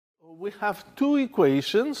We have two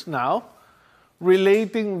equations now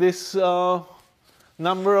relating this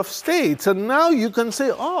number of states. And now you can say,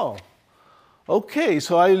 oh, okay,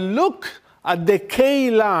 so I look at the k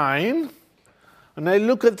line, and I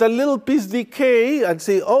look at the little piece dk and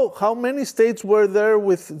say, oh, how many states were there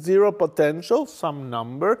with zero potential? Some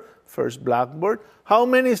number, first blackboard. How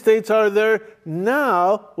many states are there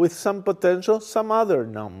now with some potential? Some other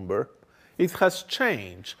number. It has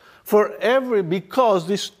changed. For every, because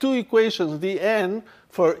these two equations, dn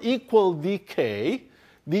for equal dk,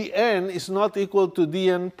 dn is not equal to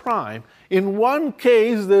dn prime. In one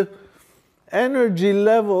case, the energy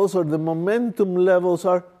levels or the momentum levels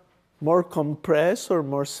are more compressed or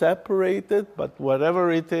more separated, but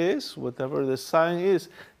whatever it is, whatever the sign is,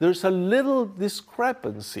 there's a little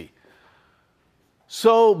discrepancy.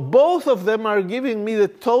 So both of them are giving me the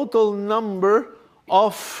total number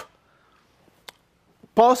of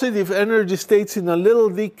positive energy states in a little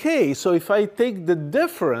decay. So if I take the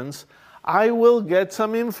difference, I will get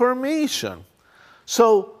some information.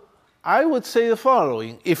 So I would say the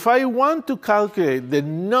following. If I want to calculate the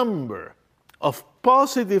number of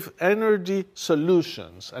positive energy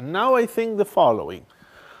solutions, and now I think the following.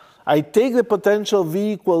 I take the potential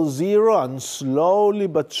V equals 0 and slowly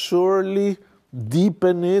but surely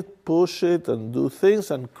deepen it, push it, and do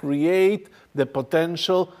things, and create the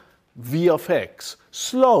potential V of x.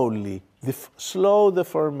 Slowly, slow the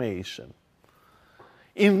formation.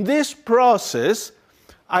 In this process,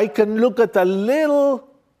 I can look at a little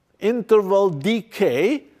interval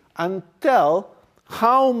dk and tell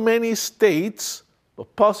how many states,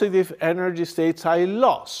 positive energy states, I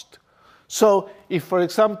lost. So if, for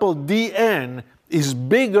example, dn is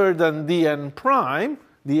bigger than dn prime,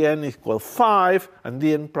 dn equals 5 and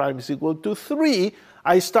dn prime is equal to 3,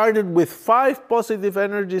 I started with 5 positive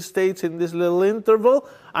energy states in this little interval,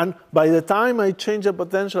 and by the time I changed the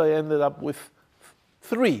potential, I ended up with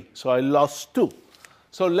 3, so I lost 2.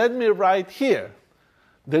 So let me write here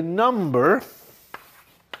the number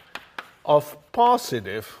of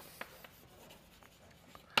positive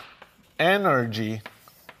energy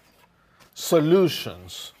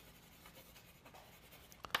solutions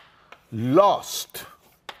lost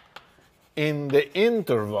in the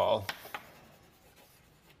interval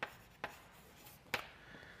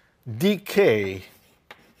dk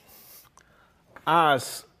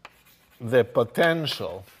as the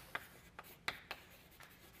potential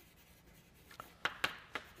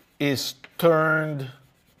is turned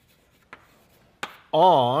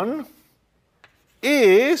on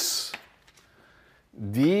is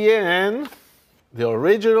dn, the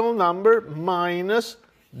original number, minus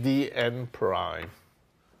dn prime.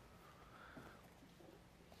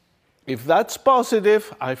 If that's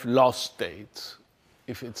positive, I've lost states.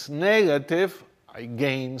 If it's negative, I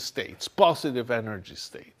gain states, positive energy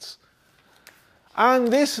states.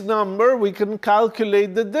 And this number, we can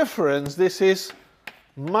calculate the difference. This is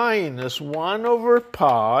minus 1 over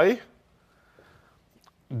pi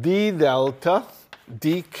d delta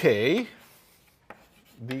dk.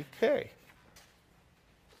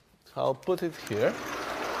 So I'll put it here.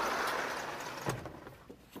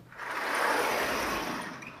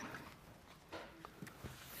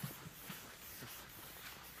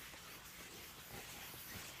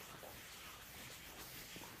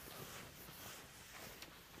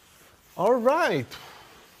 All right.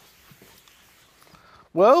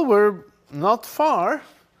 Well, we're not far.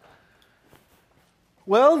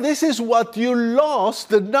 Well, this is what you lost,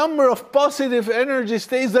 the number of positive energy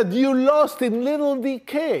states that you lost in little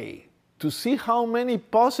decay. To see how many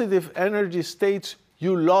positive energy states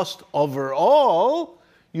you lost overall,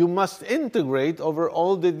 you must integrate over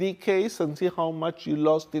all the decays and see how much you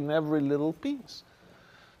lost in every little piece.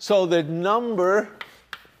 So the number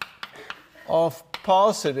of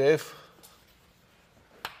positive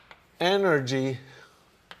energy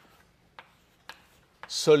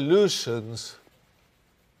solutions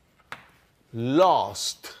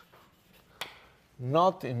lost,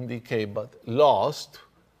 not in decay, but lost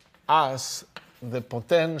as the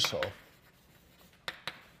potential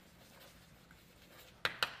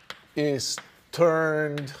is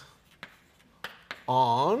turned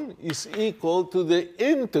on is equal to the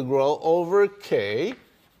integral over k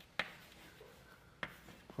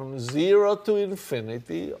from 0 to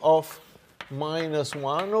infinity of minus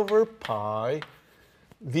 1 over pi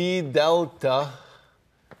d delta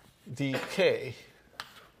dk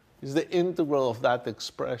is the integral of that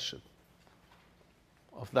expression,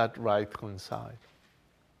 of that right-hand side.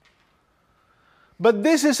 But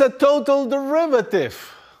this is a total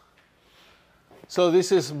derivative. So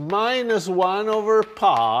this is minus 1 over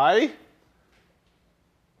pi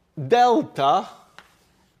delta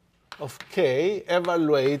of k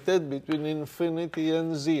evaluated between infinity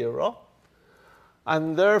and 0.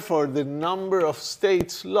 And therefore, the number of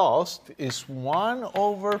states lost is 1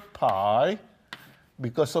 over pi,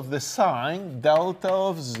 because of the sign, delta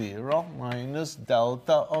of 0 minus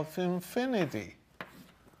delta of infinity.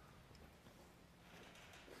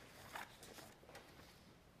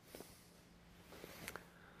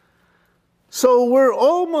 So we're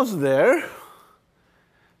almost there.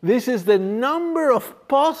 This is the number of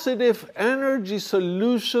positive energy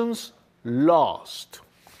solutions lost.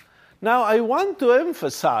 Now, I want to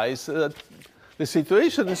emphasize that the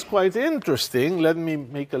situation is quite interesting. Let me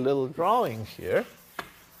make a little drawing here.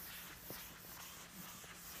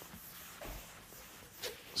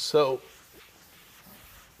 So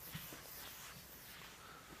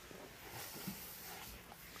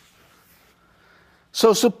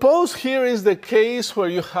suppose here is the case where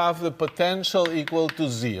you have the potential equal to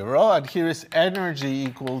 0, and here is energy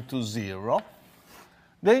equal to 0.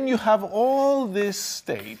 Then you have all these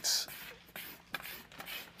states.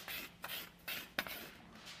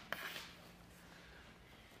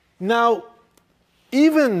 Now,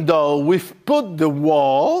 even though we've put the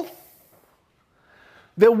wall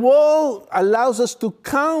allows us to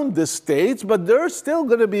count the states, but there's still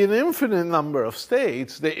going to be an infinite number of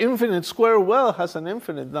states. The infinite square well has an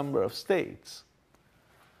infinite number of states.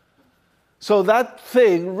 So that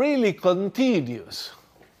thing really continues.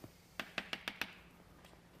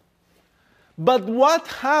 But what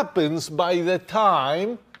happens by the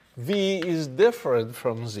time v is different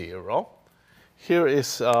from 0? Here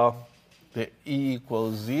is the e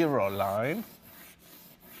equals 0 line.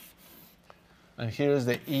 And here's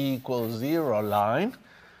the e equals 0 line.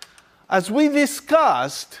 As we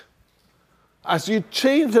discussed, as you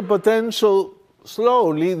change the potential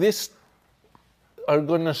slowly, these are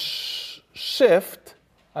going to shift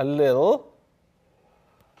a little,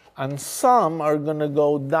 and some are going to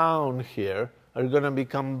go down here, are going to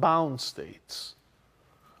become bound states.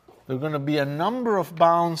 There are going to be a number of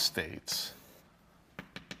bound states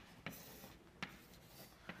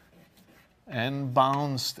and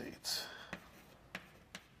bound states.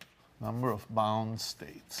 Number of bound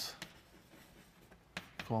states,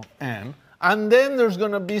 called n. And then there's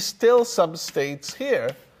going to be still substates here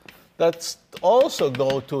that also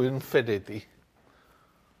go to infinity.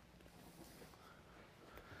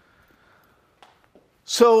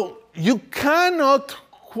 So you cannot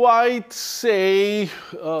quite say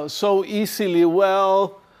so easily,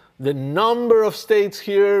 well, the number of states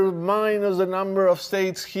here minus the number of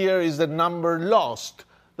states here is the number lost.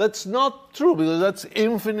 That's not true, because that's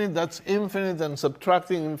infinite, and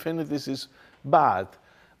subtracting infinities is bad.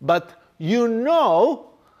 But you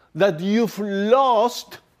know that you've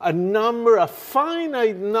lost a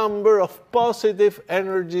finite number of positive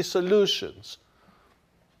energy solutions.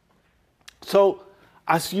 So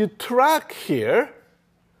as you track here,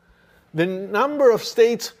 the number of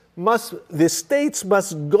states must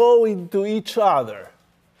go into each other.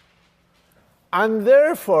 And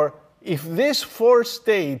therefore, if these 4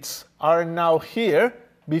 states are now here,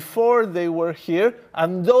 before they were here,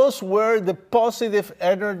 and those were the positive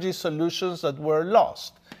energy solutions that were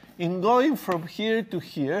lost. In going from here to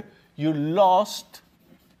here, you lost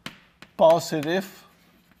positive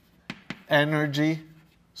energy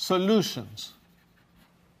solutions.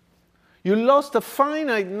 You lost a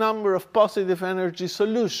finite number of positive energy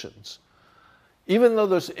solutions. Even though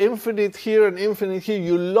there's infinite here and infinite here,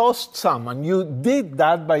 you lost some. And you did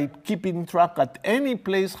that by keeping track at any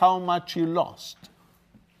place how much you lost.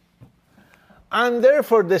 And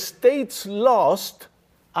therefore, the states lost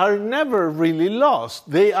are never really lost.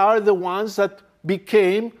 They are the ones that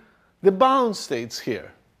became the bound states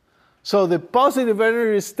here. So the positive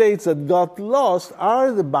energy states that got lost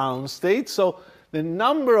are the bound states. So the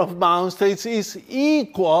number of bound states is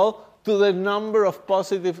equal to the number of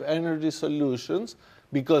positive energy solutions,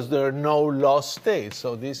 because there are no lost states.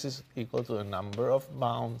 So this is equal to the number of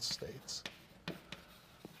bound states,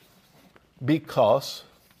 because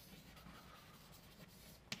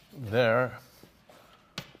there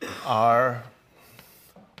are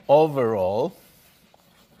overall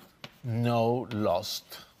no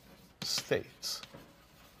lost states.